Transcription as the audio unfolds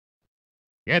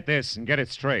Get this and get it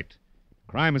straight.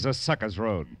 Crime is a sucker's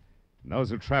road. And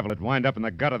those who travel it wind up in the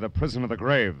gutter, the prison, or the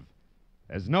grave.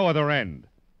 There's no other end.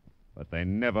 But they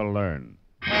never learn.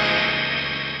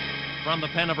 From the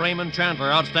pen of Raymond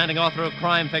Chandler, outstanding author of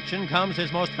crime fiction, comes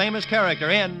his most famous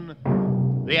character in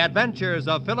The Adventures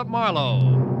of Philip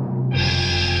Marlowe.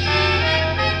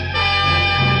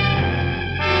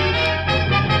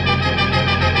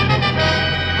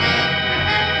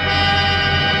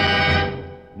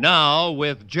 Now,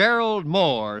 with Gerlad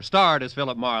Mohr, starred as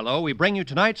Philip Marlowe, we bring you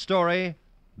tonight's story,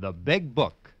 The Big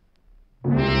Book.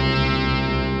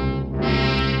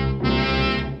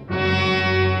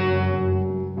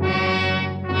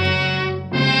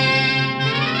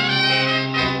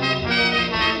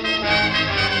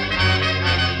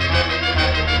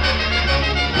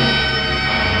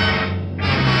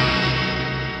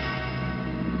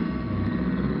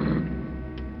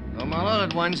 Well, Marlowe,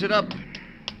 that winds it up.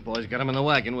 Boys got him in the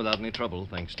wagon without any trouble,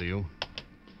 thanks to you.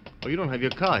 Oh, you don't have your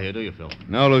car here, do you, Phil?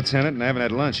 No, Lieutenant, and I haven't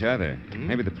had lunch either.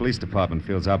 Maybe the police department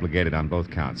feels obligated on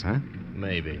both counts, huh?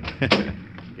 Maybe.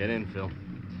 Get in, Phil.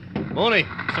 Mooney,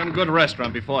 some good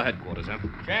restaurant before headquarters, huh?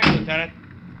 Check, Lieutenant.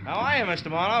 How are you,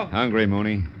 Mr. Marlowe? Hungry,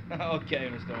 Mooney. Okay,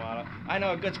 Mr. Marlowe. I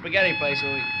know a good spaghetti place.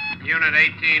 Unit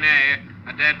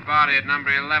 18A, a dead body at number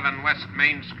 11 West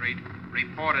Main Street.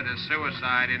 Reported as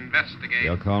suicide. Investigate.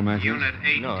 Your call, Matthew? Unit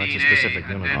 18A, No, that's a specific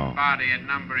unit. dead body at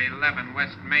number 11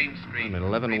 West Main Street. I'm at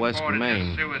 11 West Reported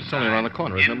Main. as suicide. It's only around the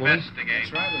corner, isn't it, Mooney? Investigate.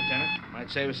 That's right, Lieutenant. Might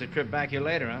save us a trip back here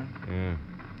later, huh? Yeah.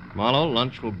 Marlowe,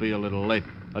 lunch will be a little late.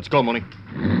 Let's go, Mooney.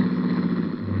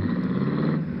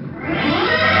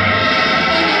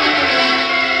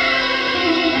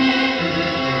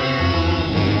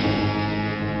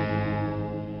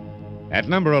 At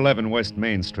number 11 West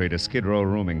Main Street, a Skid Row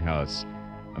rooming house,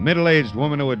 a middle-aged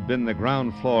woman who had been in the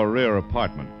ground floor rear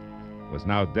apartment was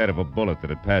now dead of a bullet that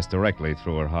had passed directly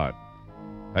through her heart.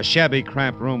 A shabby,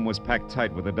 cramped room was packed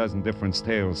tight with a dozen different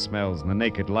stale smells, and the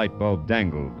naked light bulb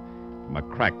dangled from a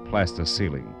cracked plaster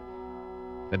ceiling.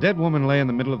 The dead woman lay in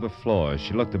the middle of the floor.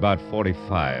 She looked about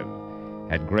 45,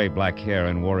 had gray-black hair,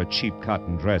 and wore a cheap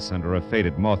cotton dress under a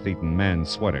faded, moth-eaten man's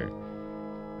sweater.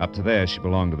 Up to there, she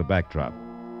belonged to the backdrop.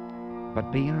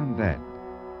 But beyond that,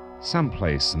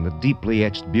 someplace in the deeply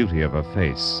etched beauty of her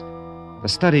face, the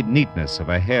studied neatness of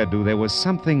her hairdo, there was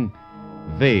something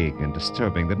vague and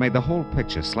disturbing that made the whole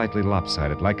picture slightly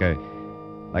lopsided, like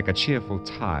a cheerful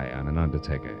tie on an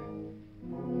undertaker.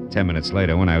 10 minutes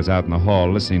later, when I was out in the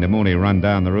hall listening to Mooney run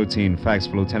down the routine facts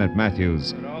for Lieutenant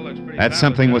Matthews, that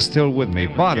something was still with me,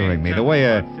 bothering me, the way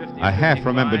a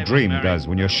half-remembered dream does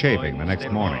when you're shaving the next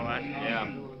morning.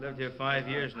 Lived here 5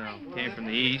 years now. Came from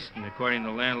the east, and according to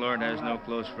the landlord, has no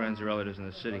close friends or relatives in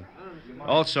the city.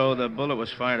 Also, the bullet was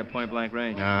fired at point-blank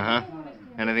range. Uh-huh.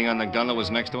 Anything on the gun that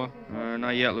was next to her?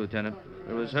 Not yet, Lieutenant.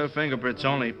 It was her fingerprints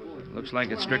only. Looks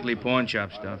like it's strictly pawn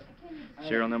shop stuff.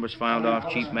 Serial numbers filed off,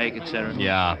 cheap make, etc.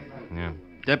 Yeah.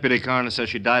 Deputy coroner says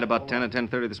she died about 10 or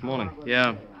 10:30 this morning.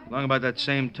 Yeah. Along about that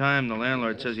same time, the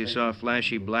landlord says he saw a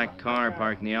flashy black car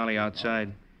parked in the alley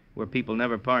outside, where people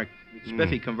never park.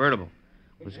 Spiffy convertible.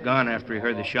 Was gone after he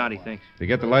heard the shot, he thinks. Did you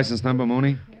get the license number,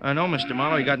 Mooney? No, Mr.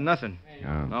 Marlowe, he got nothing.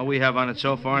 Oh. All we have on it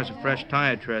so far is a fresh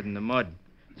tire tread in the mud.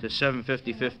 It's a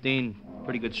 750-15,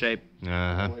 pretty good shape.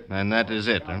 Uh-huh. And that is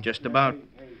it, huh? Just about.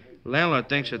 The landlord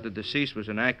thinks that the deceased was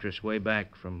an actress way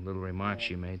back from little remarks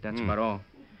she made. That's about all.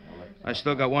 I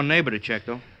still got one neighbor to check,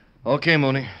 though. Okay,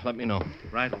 Mooney. Let me know.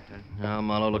 Right, Lieutenant. Now,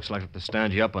 Marlowe, looks like I have to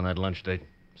stand you up on that lunch date.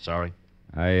 Sorry.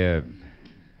 I'm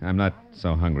not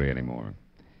so hungry anymore.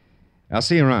 I'll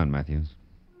see you around, Matthews.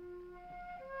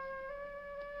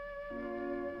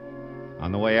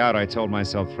 On the way out, I told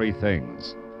myself 3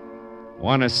 things.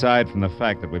 One, aside from the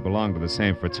fact that we belonged to the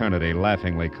same fraternity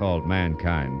laughingly called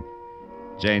mankind,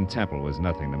 Jane Temple was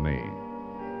nothing to me.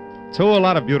 2, a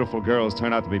lot of beautiful girls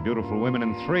turn out to be beautiful women.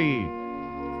 And 3,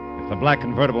 if the black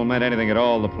convertible meant anything at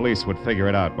all, the police would figure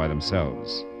it out by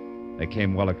themselves. They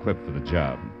came well equipped for the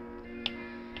job.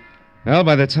 Well,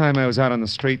 by the time I was out on the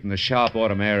street and the sharp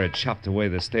autumn air had chopped away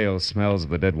the stale smells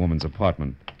of the dead woman's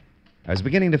apartment, I was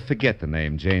beginning to forget the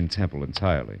name Jane Temple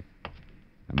entirely.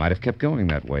 I might have kept going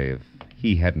that way if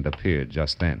he hadn't appeared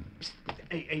just then.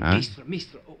 Hey, Huh?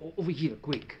 mister, over here,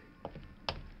 quick.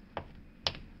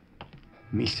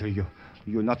 Mister,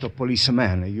 you're not a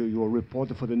policeman. You're a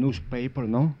reporter for the newspaper,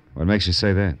 no? What makes you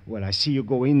say that? Well, I see you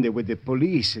go in there with the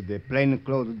police, the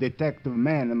plainclothes detective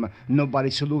man.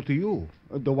 Nobody salute to you.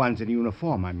 The ones in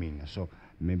uniform, I mean. So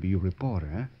maybe you're a reporter,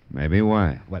 huh? Maybe.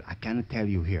 Why? Well, I can tell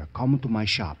you here. Come to my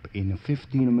shop in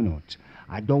 15 minutes.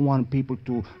 I don't want people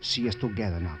to see us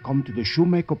together now. Come to the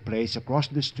shoemaker place across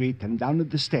the street and down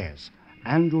the stairs.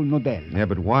 Andrew Nodell. Yeah,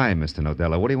 but why, Mr.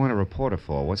 Nodella? What do you want a reporter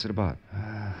for? What's it about?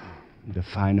 The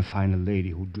fine lady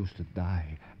who just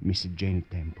died, Mrs. Jane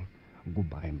Temple.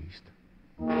 Goodbye, mister.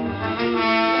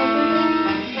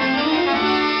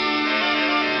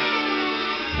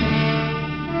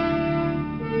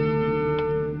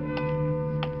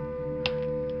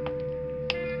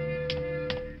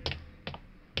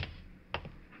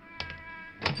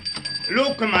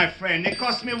 Look, my friend, it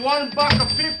cost me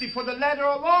 $1.50 for the letter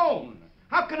alone.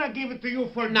 How can I give it to you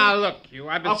for... Now, look,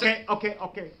 I've been...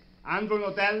 Okay. Andrew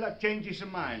Nodell changed his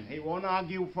mind. He won't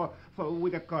argue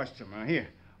with a customer. Here,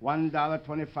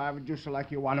 $1.25, just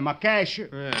like you want. My cash. Yeah,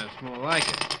 it's more like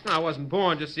it. No, I wasn't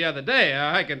born just the other day.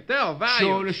 I can tell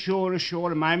value.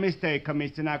 Sure. My mistake,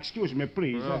 mister. Now, excuse me,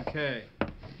 please. Okay.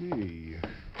 Hey.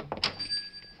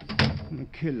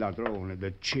 Kill ladrone,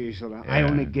 the chisel. Yeah. I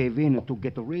only gave in to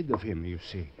get rid of him, you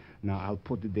see. Now, I'll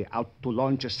put the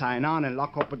out-to-lunch sign on and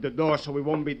lock up the door so we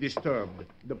won't be disturbed.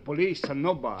 The police and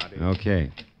nobody.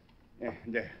 Okay.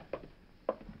 There.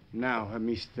 Now,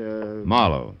 Mr...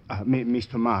 Marlowe.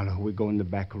 Mr. Marlowe, we go in the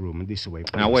back room. This way,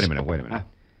 please. Now, wait a minute.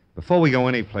 Before we go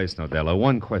anyplace, Nodella,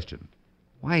 one question.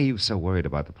 Why are you so worried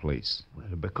about the police?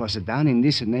 Well, because down in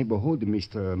this neighborhood,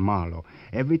 Mr. Marlowe,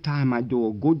 every time I do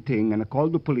a good thing and I call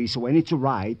the police when it's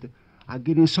right, I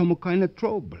get in some kind of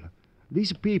trouble.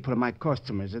 These people are my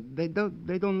customers. They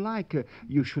don't like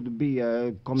you should be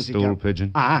a... Stool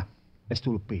pigeon? A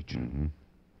stool pigeon.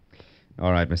 Mm-hmm.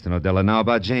 All right, Mr. Nodella. Now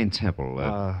about Jane Temple.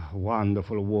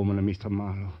 Wonderful woman, Mr.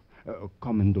 Marlowe.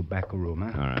 Come in the back room,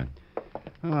 huh? All right.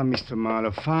 Mr.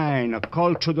 Marlowe, fine, a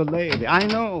cultured lady. I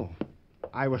know.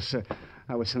 I was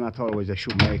not always a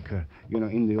shoemaker.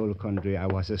 In the old country, I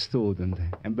was a student.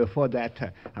 And before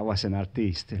that, I was an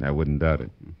artist. I wouldn't doubt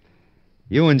it.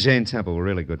 You and Jane Temple were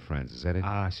really good friends, is that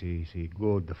it? See,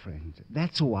 good friends.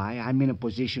 That's why I'm in a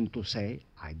position to say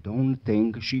I don't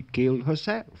think she killed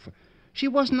herself. She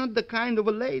was not the kind of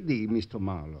a lady, Mr.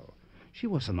 Marlowe. She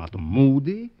was not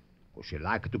moody. She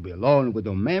liked to be alone with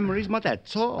her memories, but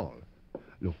that's all.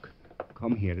 Look,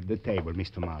 come here at the table,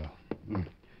 Mr. Marlowe.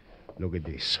 Look at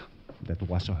this. That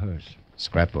was hers.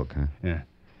 Scrapbook, huh? Yeah.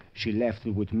 She left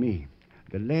it with me.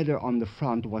 The letter on the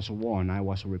front was worn. I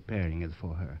was repairing it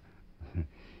for her.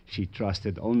 She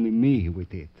trusted only me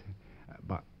with it.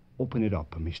 But open it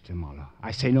up, Mr. Marlowe.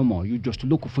 I say no more. You just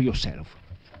look for yourself.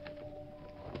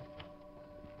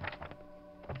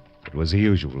 It was the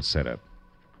usual setup.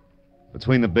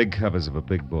 Between the big covers of a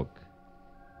big book,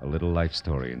 a little life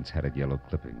story in tattered yellow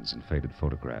clippings and faded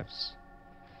photographs.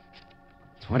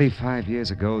 25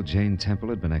 years ago, Jane Temple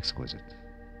had been exquisite.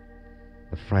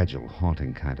 The fragile,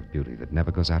 haunting kind of beauty that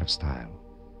never goes out of style.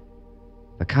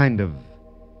 The kind of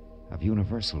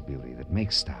universal beauty that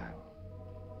makes style.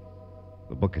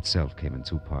 The book itself came in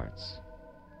 2 parts.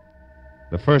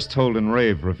 The first told in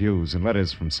rave reviews and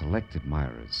letters from select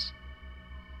admirers.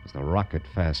 It was the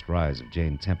rocket-fast rise of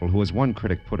Jane Temple, who, as one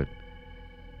critic put it,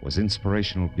 was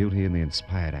inspirational beauty and the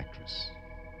inspired actress.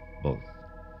 Both.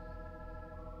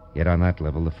 Yet on that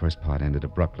level, the first part ended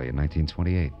abruptly in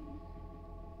 1928,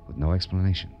 with no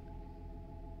explanation.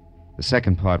 The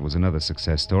second part was another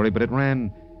success story, but it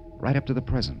ran right up to the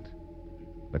present.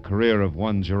 The career of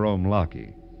one Jerome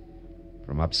Locke,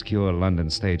 from obscure London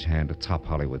stagehand to top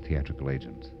Hollywood theatrical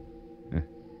agent.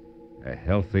 A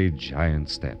healthy giant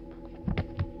step.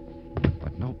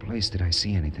 But no place did I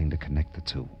see anything to connect the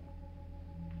two.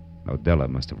 Nodella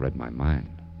must have read my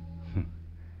mind.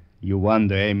 You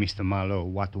wonder, Mr. Marlowe,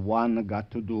 what one got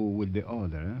to do with the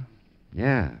other, huh?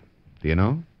 Yeah. Do you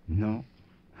know? No.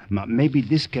 Maybe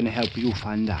this can help you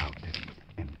find out.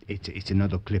 It's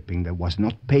another clipping that was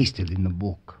not pasted in the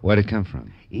book. Where'd it come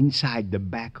from? Inside the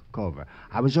back cover.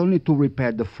 I was only to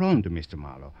repair the front, Mr.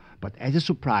 Marlowe. But as a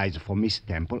surprise for Miss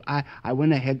Temple, I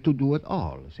went ahead to do it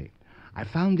all, see. I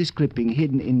found this clipping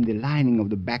hidden in the lining of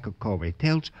the back cover. It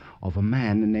tells of a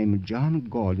man named John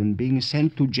Gordon being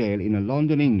sent to jail in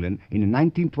London, England in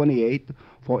 1928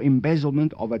 for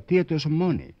embezzlement of a theater's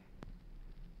money.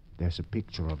 There's a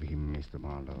picture of him, Mr.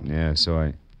 Marlowe. Yeah,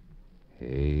 so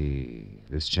Hey,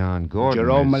 this John Gordon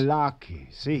Jerome is... Locke,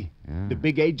 see? Yeah. The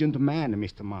big agent man,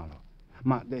 Mr. Marlowe.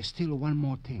 There's still one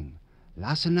more thing.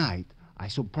 Last night, I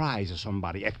surprised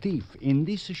somebody, a thief, in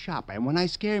this shop, and when I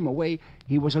scared him away,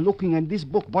 he was looking at this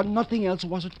book, but nothing else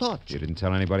was touched. You didn't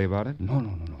tell anybody about it?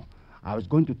 No. I was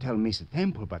going to tell Mr.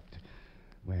 Temple, but,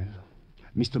 well,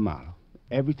 Mr. Marlowe,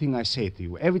 everything I say to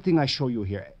you, everything I show you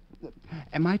here,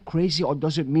 am I crazy or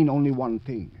does it mean only one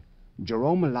thing?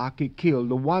 Jerome Locke killed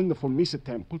the wonderful Mr.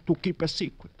 Temple to keep a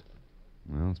secret.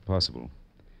 Well, it's possible.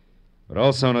 But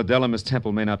also, Nodella, Miss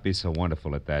Temple may not be so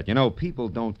wonderful at that. You know, people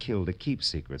don't kill to keep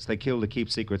secrets. They kill to keep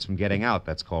secrets from getting out.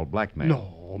 That's called blackmail.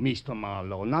 No, Mr.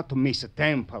 Marlowe, not to Miss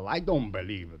Temple. I don't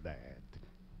believe that.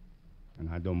 And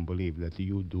I don't believe that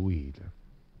you do either.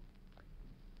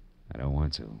 I don't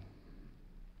want to.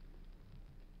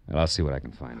 Well, I'll see what I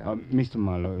can find out. Mr.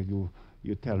 Marlowe,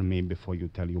 you tell me before you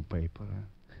tell your paper.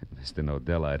 Mr.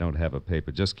 Nodella, I don't have a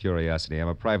paper, just curiosity. I'm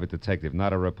a private detective,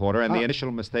 not a reporter, and the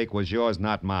initial mistake was yours,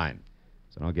 not mine.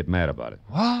 So don't get mad about it.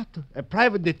 What? A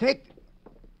private detective?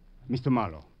 Mr.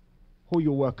 Marlowe, who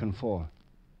you working for?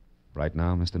 Right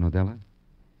now, Mr. Nodella?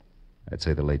 I'd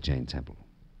say the late Jane Temple.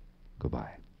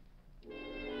 Goodbye.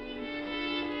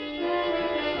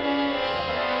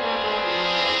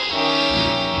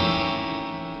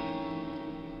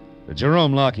 The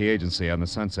Jerome Lockey agency on the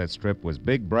Sunset Strip was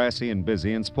big, brassy, and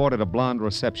busy, and sported a blonde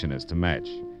receptionist to match.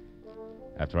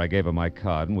 After I gave her my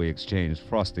card and we exchanged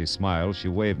frosty smiles, she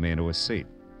waved me into a seat.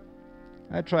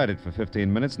 I tried it for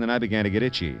 15 minutes, and then I began to get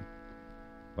itchy.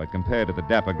 But compared to the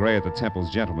dapper gray at the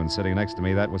Temple's gentleman sitting next to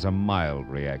me, that was a mild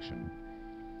reaction.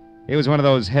 He was one of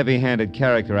those heavy-handed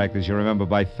character actors you remember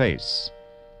by face,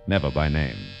 never by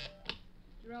name.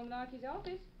 Jerome Lockey's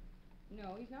office?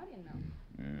 No, he's not in, though.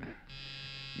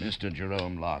 Mr.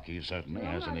 Jerome Lockey certainly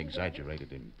has an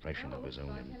exaggerated impression of his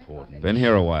own importance. Been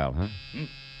here a while, huh?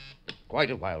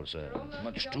 Quite a while, sir.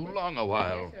 Much too long a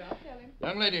while. Yes, sir, I'll tell him.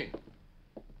 Young lady,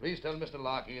 please tell Mr.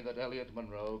 Lockey that Elliot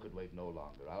Monroe could wait no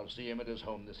longer. I'll see him at his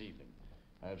home this evening.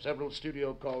 I have several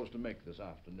studio calls to make this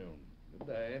afternoon. Good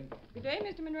day. Good day,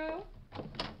 Mr. Monroe.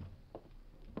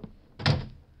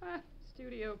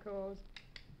 Studio calls.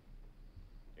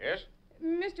 Yes?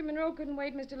 Mr. Monroe couldn't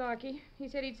wait, Mr. Lockey. He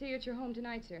said he'd see you at your home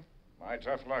tonight, sir. My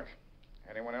tough luck.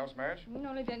 Anyone else, Madge?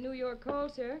 Only that New York call,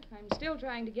 sir. I'm still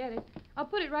trying to get it. I'll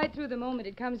put it right through the moment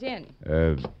it comes in.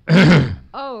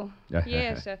 Oh,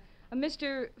 yes. A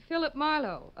Mr. Philip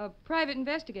Marlowe, a private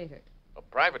investigator. A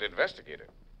private investigator?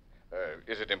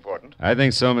 Is it important? I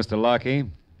think so, Mr. Lockey.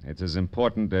 It's as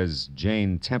important as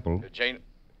Jane Temple. Jane?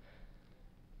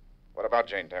 What about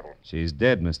Jane Temple? She's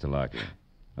dead, Mr. Lockey.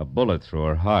 A bullet through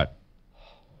her heart.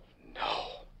 No.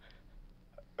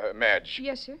 Madge.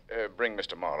 Yes, sir. Bring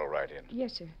Mr. Marlowe right in.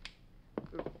 Yes, sir.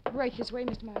 Right this way,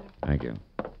 Mr. Marlowe. Thank you.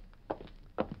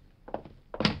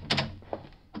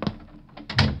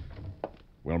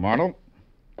 Well, Marlowe,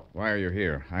 why are you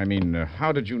here? I mean,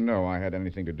 how did you know I had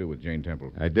anything to do with Jane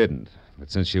Temple? I didn't.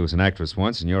 But since she was an actress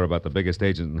once and you're about the biggest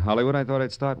agent in Hollywood, I thought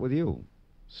I'd start with you.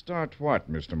 Start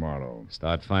what, Mr. Marlowe?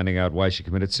 Start finding out why she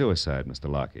committed suicide, Mr.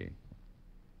 Lockey.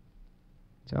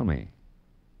 Tell me,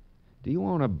 do you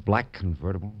own a black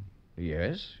convertible?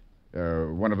 Yes.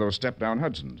 One of those step-down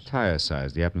Hudsons. Tire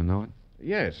size. Do you happen to know it?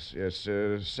 Yes,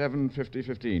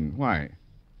 750-15. Why?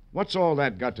 What's all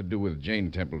that got to do with Jane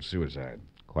Temple's suicide?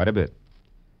 Quite a bit.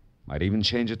 Might even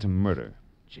change it to murder.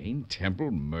 Jane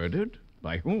Temple murdered?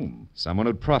 By whom? Someone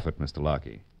who'd profit, Mr.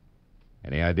 Lockey.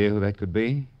 Any idea who that could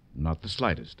be? Not the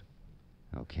slightest.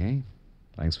 Okay.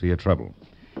 Thanks for your trouble.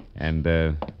 And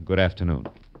good afternoon.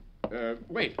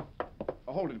 Wait.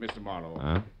 Hold it, Mr. Marlowe.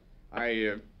 Huh?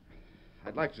 I'd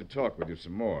like to talk with you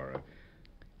some more.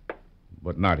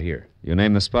 But not here. You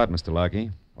name the spot, Mr.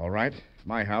 Lockey. All right.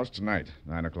 My house tonight,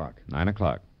 9 o'clock. 9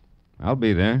 o'clock. I'll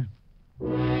be there.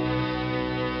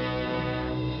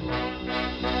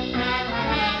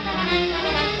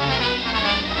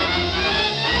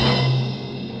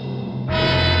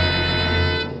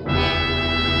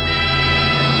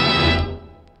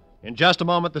 In just a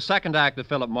moment, the second act of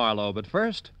Philip Marlowe. But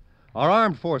first, our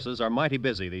armed forces are mighty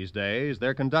busy these days.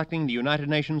 They're conducting the United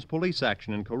Nations police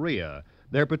action in Korea.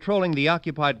 They're patrolling the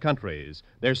occupied countries.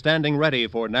 They're standing ready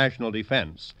for national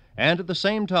defense. And at the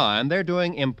same time, they're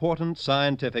doing important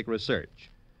scientific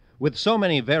research. With so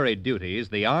many varied duties,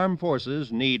 the armed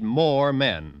forces need more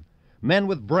men. Men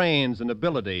with brains and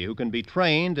ability who can be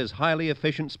trained as highly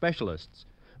efficient specialists.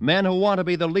 Men who want to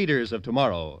be the leaders of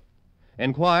tomorrow.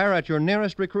 Inquire at your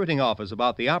nearest recruiting office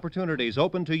about the opportunities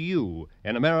open to you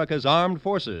in America's armed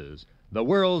forces, the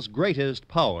world's greatest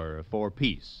power for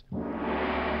peace.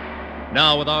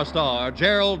 Now with our star,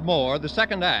 Gerlad Mohr, the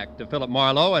second act of Philip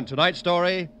Marlowe, and tonight's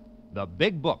story, The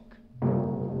Big Book.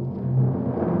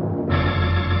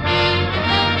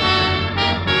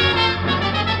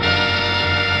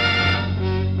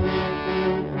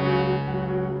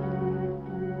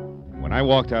 When I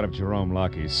walked out of Jerome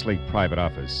Lockey's sleek private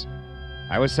office,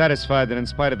 I was satisfied that in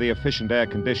spite of the efficient air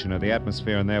conditioner, the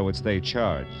atmosphere in there would stay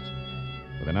charged,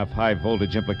 with enough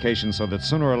high-voltage implications so that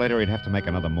sooner or later he'd have to make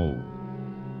another move.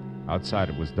 Outside,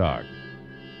 it was dark.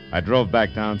 I drove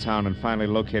back downtown and finally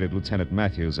located Lieutenant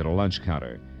Matthews at a lunch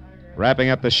counter, wrapping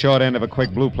up the short end of a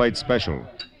quick blue plate special.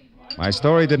 My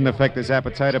story didn't affect his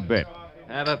appetite a bit.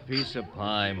 Have a piece of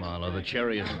pie, Marlowe. The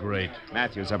cherry is great.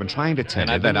 Matthews, I've been trying to tell And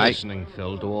you I've that been listening,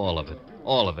 Phil, to all of it.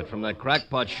 All of it, from that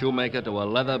crackpot shoemaker to a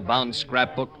leather-bound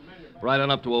scrapbook, right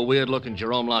on up to a weird-looking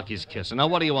Jerome Lockie's kiss. And now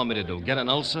what do you want me to do, get an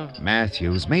ulcer?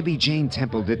 Matthews, maybe Jane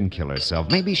Temple didn't kill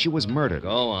herself. Maybe she was murdered.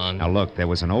 Go on. Now, look, there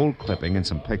was an old clipping and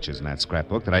some pictures in that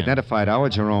scrapbook that identified our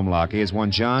Jerome Lockie as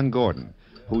one John Gordon,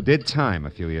 who did time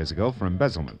a few years ago for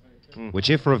embezzlement, which,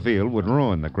 if revealed, would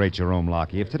ruin the great Jerome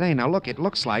Lockie of today. Now, look, it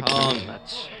looks like... Oh,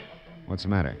 nuts. What's the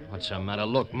matter? What's the matter?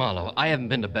 Look, Marlowe, I haven't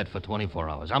been to bed for 24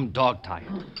 hours. I'm dog-tired.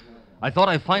 I thought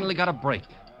I finally got a break.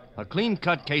 A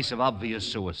clean-cut case of obvious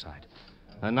suicide.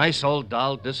 A nice old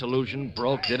doll, disillusioned,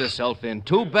 broke, did herself in.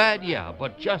 Too bad, yeah,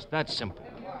 but just that simple.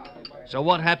 So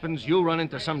what happens? You run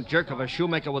into some jerk of a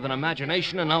shoemaker with an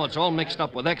imagination, and now it's all mixed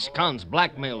up with ex-cons,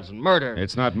 blackmails, and murder.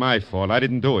 It's not my fault. I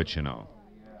didn't do it, you know.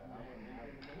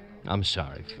 I'm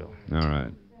sorry, Phil. All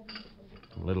right.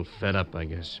 A little fed up, I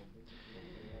guess.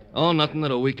 Oh, nothing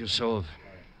that a week or so of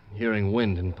hearing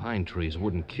wind in pine trees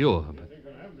wouldn't cure, but...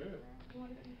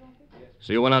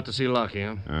 So you went out to see Lockie,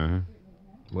 huh? Uh-huh.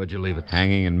 Where'd you leave it?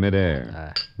 Hanging in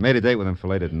midair. Made a date with him for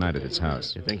later tonight at his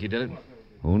house. You think you did it?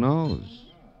 Who knows?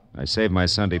 I saved my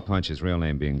Sunday punch, his real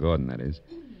name being Gordon, that is.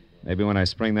 Maybe when I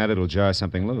spring that, it'll jar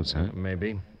something loose, huh?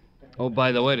 Maybe. Oh,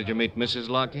 by the way, did you meet Mrs.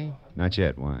 Lockie? Not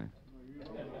yet. Why?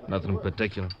 Nothing in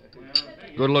particular.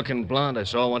 Good-looking blonde I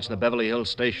saw once in the Beverly Hills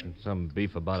station. Some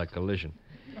beef about a collision.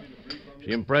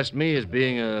 She impressed me as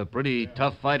being a pretty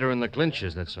tough fighter in the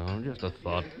clinches, that's all. Just a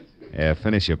thought. Yeah,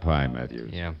 finish your pie,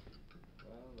 Matthews. Yeah.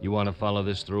 You want to follow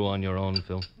this through on your own,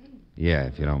 Phil? Yeah,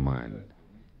 if you don't mind.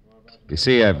 You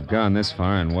see, I've gone this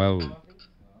far, and, well,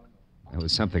 there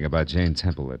was something about Jane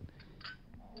Temple that,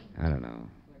 I don't know,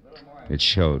 it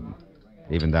showed,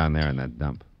 even down there in that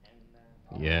dump.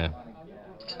 Yeah.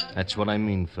 That's what I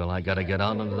mean, Phil. I gotta get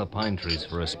out under the pine trees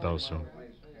for a spell soon.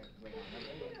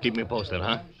 Keep me posted,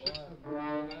 huh?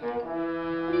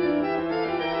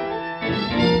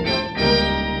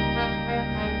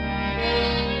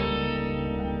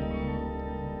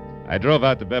 I drove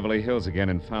out to Beverly Hills again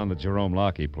and found the Jerome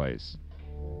Lockie place.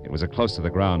 It was a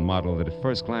close-to-the-ground model that at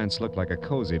first glance looked like a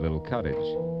cozy little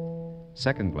cottage.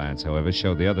 Second glance, however,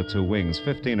 showed the other two wings,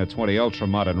 15 or 20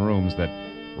 ultra-modern rooms that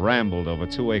rambled over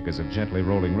 2 acres of gently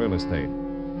rolling real estate.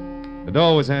 The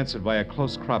door was answered by a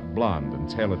close-cropped blonde and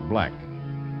tailored black,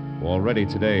 who already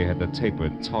today had the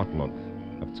tapered, taut look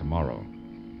of tomorrow.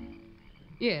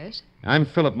 Yes? I'm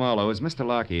Philip Marlowe. Is Mr.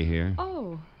 Lockie here?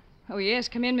 Oh, yes.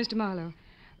 Come in, Mr. Marlowe.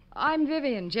 I'm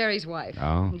Vivian, Jerry's wife.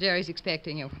 Oh? Jerry's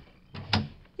expecting you.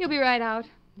 He'll be right out.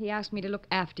 He asked me to look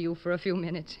after you for a few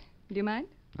minutes. Do you mind?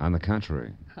 On the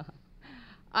contrary.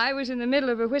 I was in the middle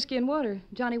of a whiskey and water.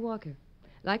 Johnny Walker.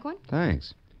 Like one?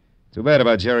 Thanks. Too bad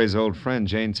about Jerry's old friend,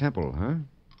 Jane Temple, huh?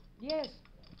 Yes.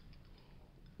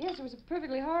 Yes, it was a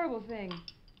perfectly horrible thing.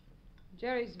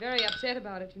 Jerry's very upset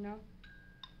about it, you know.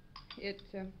 It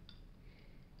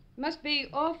must be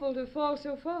awful to fall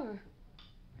so far.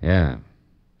 Yeah.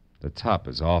 The top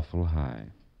is awful high.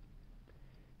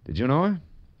 Did you know her?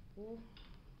 Well,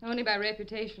 only by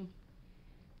reputation.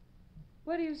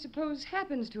 What do you suppose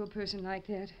happens to a person like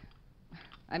that?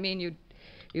 I mean, you'd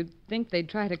think they'd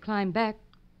try to climb back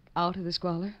out of the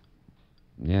squalor.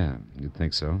 Yeah, you'd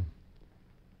think so.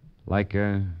 Like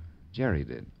Jerry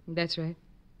did. That's right.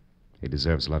 He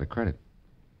deserves a lot of credit.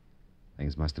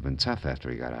 Things must have been tough after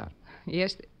he got out.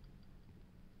 Yes.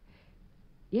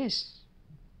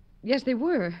 Yes, they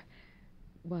were.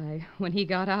 Why, when he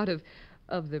got out of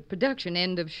the production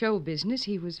end of show business,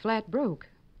 he was flat broke.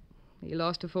 He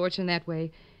lost a fortune that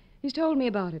way. He's told me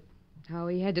about it, how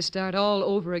he had to start all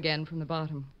over again from the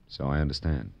bottom. So I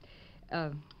understand.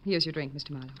 Here's your drink,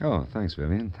 Mr. Marlowe. Oh, thanks,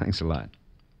 Vivian. Thanks a lot.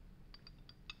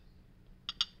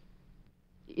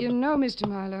 You know, Mr.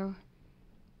 Marlowe,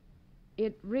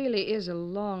 it really is a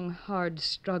long, hard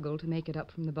struggle to make it up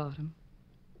from the bottom,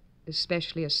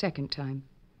 especially a second time.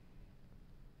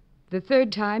 The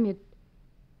third time,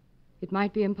 it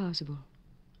might be impossible,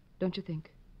 don't you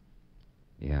think?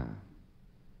 Yeah.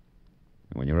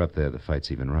 And when you're up there, the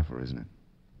fight's even rougher, isn't it?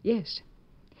 Yes.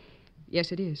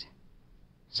 Yes, it is.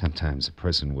 Sometimes a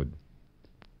person would...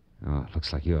 Oh, it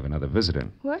looks like you have another visitor.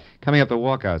 What? Coming up the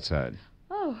walk outside.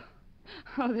 Oh,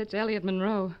 that's Elliot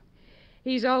Monroe.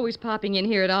 He's always popping in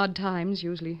here at odd times,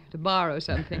 usually to borrow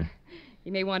something. He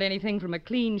may want anything from a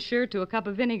clean shirt to a cup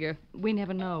of vinegar. We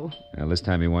never know. Well, this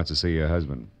time he wants to see your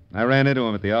husband. I ran into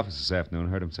him at the office this afternoon,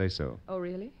 heard him say so. Oh,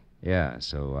 really? Yeah,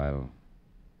 so I'll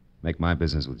make my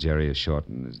business with Jerry as short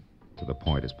and as to the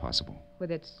point as possible. Well,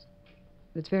 that's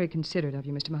very considerate of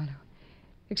you, Mr. Marlowe.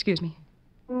 Excuse me.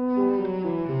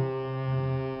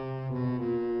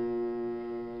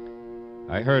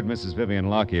 I heard Mrs. Vivian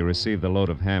Lockyer receive the load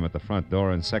of ham at the front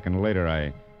door, and a second later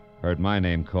I heard my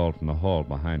name called from the hall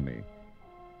behind me.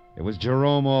 It was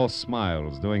Jerome, all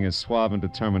smiles, doing his suave and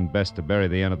determined best to bury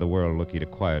the end of the world look he'd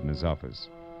acquired in his office.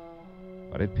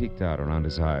 But it peeked out around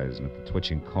his eyes and at the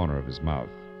twitching corner of his mouth.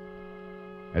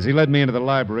 As he led me into the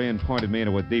library and pointed me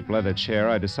into a deep leather chair,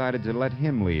 I decided to let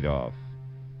him lead off.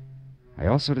 I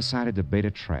also decided to bait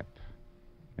a trap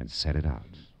and set it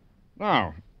out.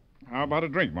 Now, how about a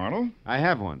drink, Marlowe? I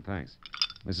have one, thanks.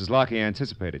 Mrs. Lockyer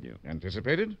anticipated you.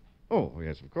 Anticipated? Oh,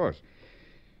 yes, of course.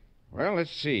 Well,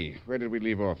 let's see. Where did we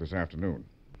leave off this afternoon?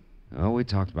 Oh, we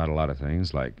talked about a lot of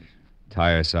things, like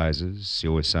tire sizes,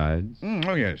 suicides.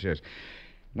 Oh, yes.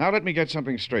 Now let me get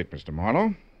something straight, Mr.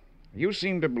 Marlowe. You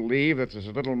seem to believe that there's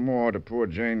a little more to poor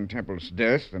Jane Temple's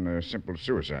death than a simple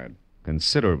suicide.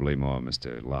 Considerably more,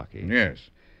 Mr. Lockyer.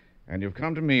 Yes. And you've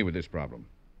come to me with this problem.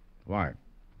 Why?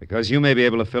 Because you may be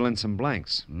able to fill in some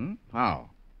blanks.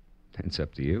 How? It's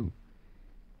up to you.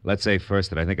 Let's say first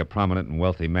that I think a prominent and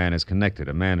wealthy man is connected,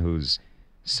 a man who's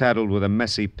saddled with a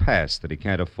messy past that he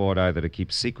can't afford either to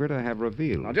keep secret or have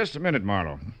revealed. Now, just a minute,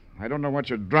 Marlowe. I don't know what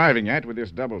you're driving at with this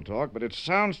double talk, but it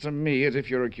sounds to me as if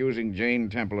you're accusing Jane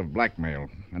Temple of blackmail,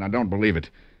 and I don't believe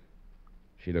it.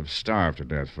 She'd have starved to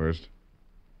death first.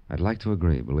 I'd like to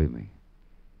agree, believe me.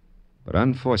 But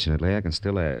unfortunately, I can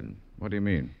still add. What do you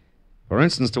mean? For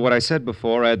instance, to what I said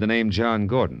before, add the name John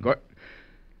Gordon.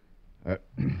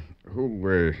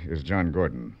 Who is John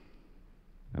Gordon?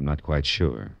 I'm not quite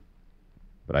sure.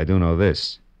 But I do know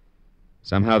this.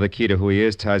 Somehow the key to who he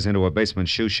is ties into a basement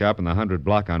shoe shop in the 100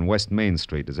 block on West Main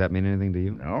Street. Does that mean anything to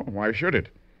you? No, why should it?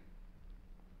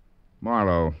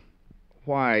 Marlowe,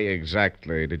 why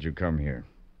exactly did you come here?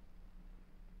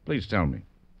 Please tell me.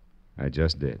 I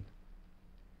just did.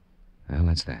 Well,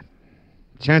 that's that.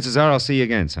 Chances are I'll see you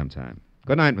again sometime.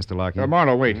 Good night, Mr. Lockyer.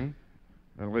 Marlowe, wait.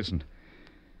 Now, listen.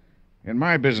 In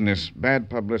my business, bad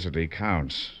publicity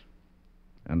counts.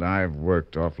 And I've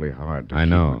worked awfully hard to I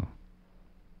know.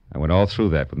 I went all through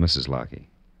that with Mrs. Lockyer.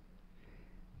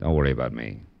 Don't worry about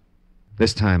me.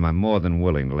 This time, I'm more than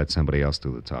willing to let somebody else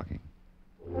do the talking.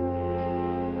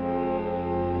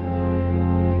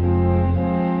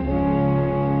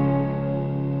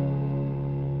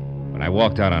 When I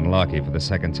walked out on Lockyer for the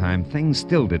second time, things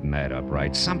still didn't add up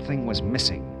right. Something was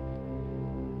missing.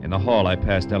 In the hall, I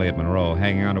passed Elliot Monroe,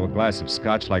 hanging onto a glass of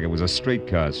scotch like it was a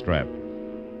streetcar strap.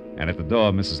 And at the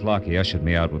door, Mrs. Lockyer ushered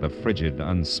me out with a frigid,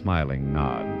 unsmiling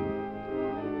nod.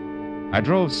 I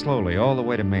drove slowly all the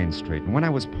way to Main Street, and when I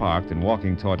was parked and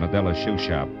walking toward Nadella's shoe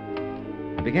shop,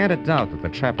 I began to doubt that the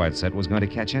trap I'd set was going to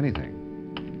catch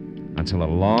anything. Until a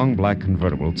long black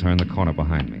convertible turned the corner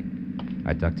behind me.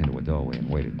 I ducked into a doorway and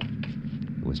waited.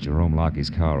 It was Jerome Lockyer's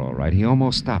car, all right. He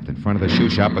almost stopped in front of the shoe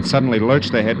shop, but suddenly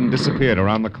lurched ahead and disappeared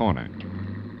around the corner,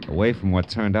 away from what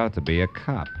turned out to be a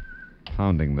cop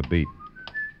pounding the beat.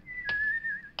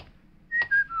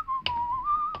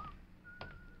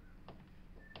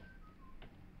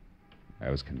 I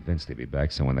was convinced he'd be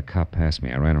back, so when the cop passed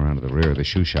me, I ran around to the rear of the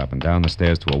shoe shop and down the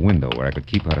stairs to a window where I could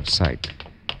keep out of sight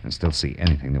and still see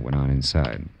anything that went on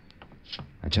inside.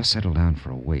 I just settled down for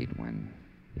a wait when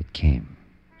it came.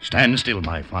 Stand still,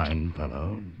 my fine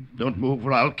fellow. Don't move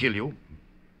or I'll kill you.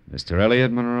 Mr.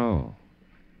 Elliot Monroe.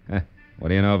 What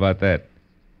do you know about that?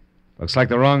 Looks like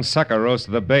the wrong sucker rose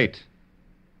to the bait.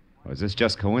 Or is this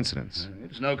just coincidence?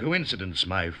 It's no coincidence,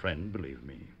 my friend, believe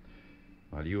me.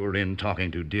 While you were in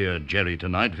talking to dear Jerry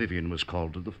tonight, Vivian was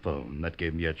called to the phone. That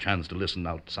gave me a chance to listen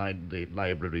outside the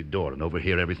library door and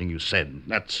overhear everything you said.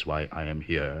 That's why I am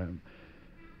here,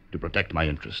 to protect my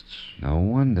interests. No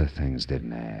wonder things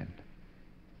didn't add.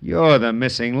 You're the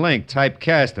missing link,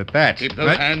 typecast at that. Keep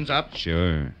those hands up.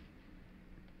 Sure,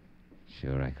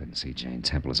 I couldn't see Jane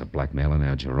Temple as a blackmailer,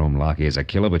 now Jerome Lockyer as a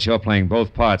killer, but you're playing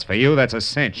both parts. For you, that's a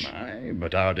cinch. Aye,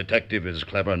 but our detective is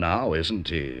clever now, isn't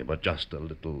he? But just a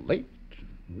little late,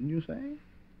 wouldn't you say?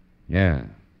 Yeah.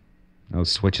 No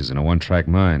switches in a one-track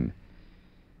mind.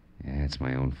 Yeah, it's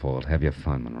my own fault. Have your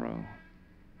fun, Monroe.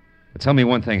 But tell me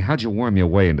one thing. How'd you worm your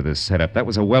way into this setup? That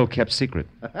was a well-kept secret.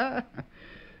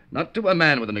 Not to a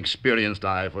man with an experienced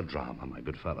eye for drama, my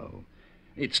good fellow.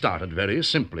 It started very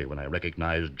simply when I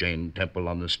recognized Jane Temple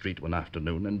on the street one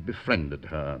afternoon and befriended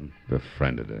her.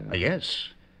 Befriended her? Yes.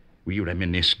 We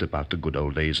reminisced about the good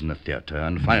old days in the theater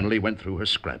and finally went through her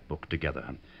scrapbook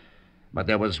together. But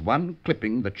there was one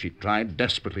clipping that she tried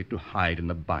desperately to hide in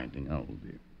the binding. Oh,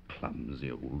 the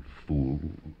clumsy old fool.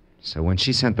 So when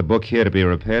she sent the book here to be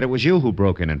repaired, it was you who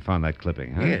broke in and found that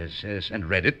clipping, huh? Yes, and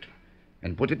read it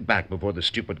and put it back before the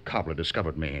stupid cobbler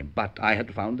discovered me. But I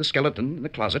had found the skeleton in the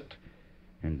closet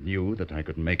and knew that I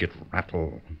could make it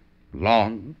rattle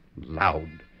long,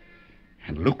 loud,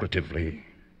 and lucratively.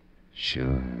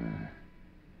 Sure.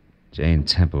 Jane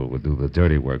Temple would do the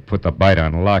dirty work, put the bite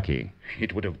on Lockie.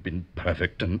 It would have been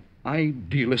perfect, an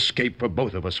ideal escape for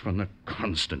both of us from the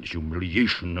constant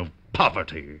humiliation of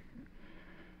poverty.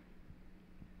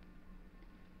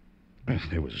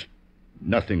 There was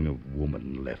nothing of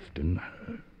woman left in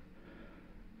her.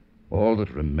 All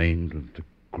that remained of the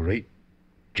great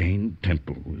Jane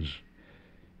Temple was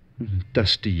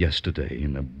dusty yesterday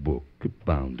in a book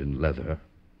bound in leather.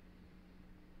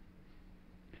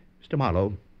 Mr.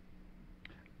 Marlowe,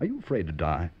 are you afraid to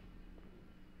die?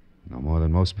 No more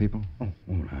than most people? Oh,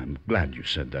 well, I'm glad you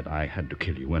said that. I had to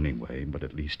kill you anyway, but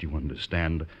at least you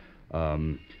understand.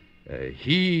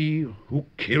 He who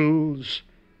kills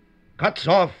cuts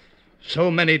off so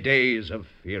many days of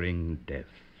fearing death.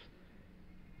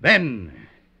 Then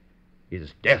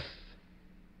is death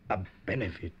a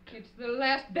benefit. It's the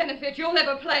last benefit you'll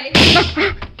ever play.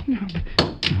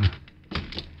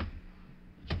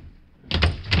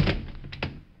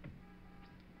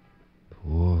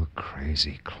 Poor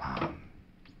crazy clown.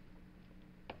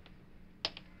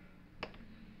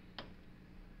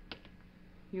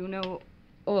 You know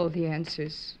all the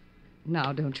answers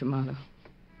now, don't you, Marlowe?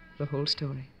 The whole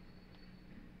story.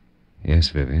 Yes,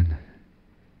 Vivian.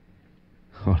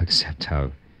 All except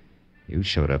how you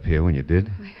showed up here when you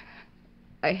did.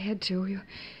 I had to.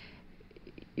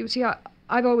 You see,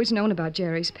 I've always known about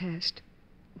Jerry's past.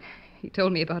 He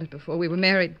told me about it before we were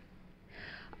married.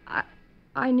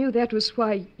 I knew that was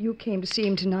why you came to see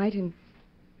him tonight, and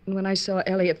when I saw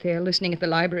Elliot there listening at the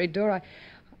library door,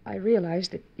 I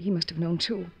realized that he must have known,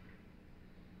 too.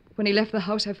 When he left the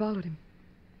house, I followed him.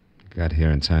 Got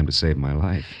here in time to save my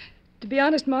life. To be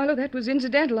honest, Marlowe, that was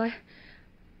incidental.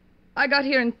 I got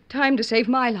here in time to save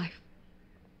my life.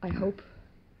 I hope.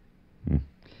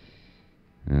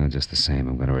 Well, just the same,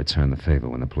 I'm going to return the favor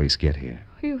when the police get here.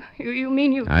 You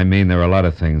mean you... I mean there are a lot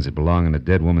of things that belong in a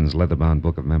dead woman's leather-bound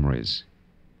book of memories.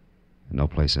 And no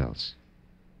place else.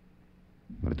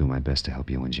 I'm going to do my best to help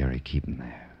you and Jerry keep them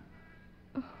there.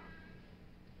 Oh.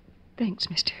 Thanks,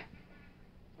 mister.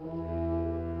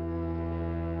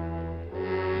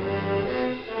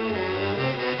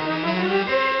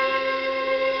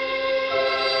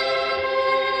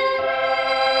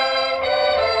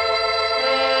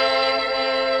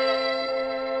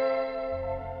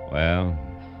 Well,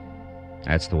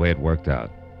 that's the way it worked out.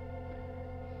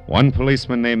 One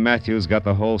policeman named Matthews got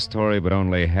the whole story, but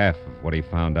only half of what he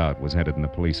found out was entered in the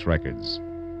police records.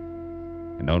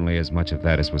 And only as much of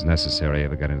that as was necessary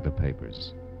ever got into the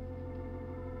papers.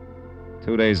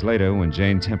 2 days later, when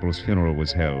Jane Temple's funeral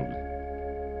was held,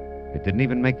 it didn't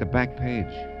even make the back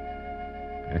page.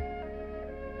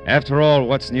 After all,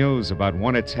 what's news about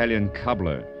one Italian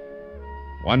cobbler,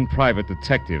 one private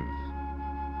detective,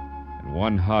 and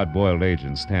one hard-boiled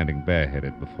agent standing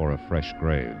bareheaded before a fresh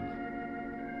grave?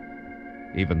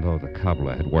 Even though the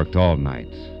cobbler had worked all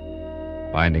night,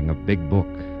 binding a big book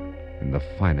in the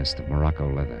finest of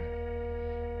Morocco leather.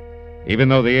 Even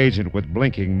though the agent with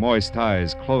blinking, moist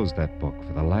eyes closed that book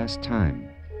for the last time.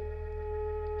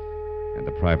 And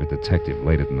the private detective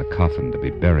laid it in the coffin to be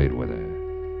buried with her.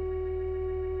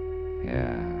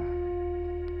 Yeah.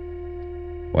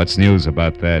 What's news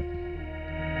about that?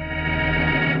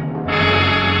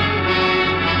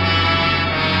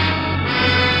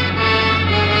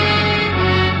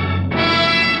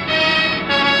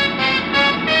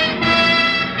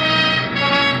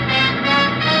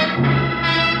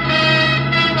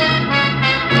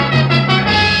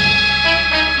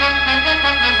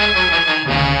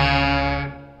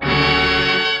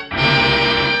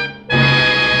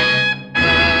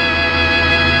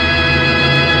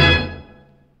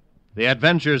 The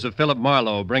Adventures of Philip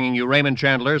Marlowe, bringing you Raymond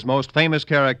Chandler's most famous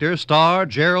character, star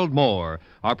Gerlad Mohr,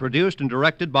 are produced and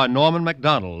directed by Norman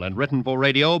MacDonald and written for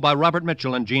radio by Robert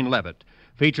Mitchell and Gene Levitt.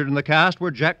 Featured in the cast were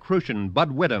Jack Crucian,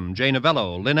 Bud Whittam, Jay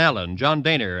Novello, Lynn Allan, John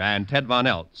Daner, and Ted Von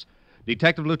Eltz.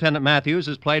 Detective Lieutenant Matthews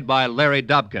is played by Larry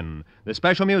Dobkin. The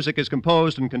special music is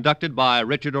composed and conducted by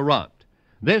Richard Orant.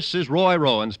 This is Roy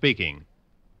Rowan speaking.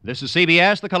 This is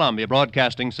CBS, the Columbia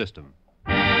Broadcasting System.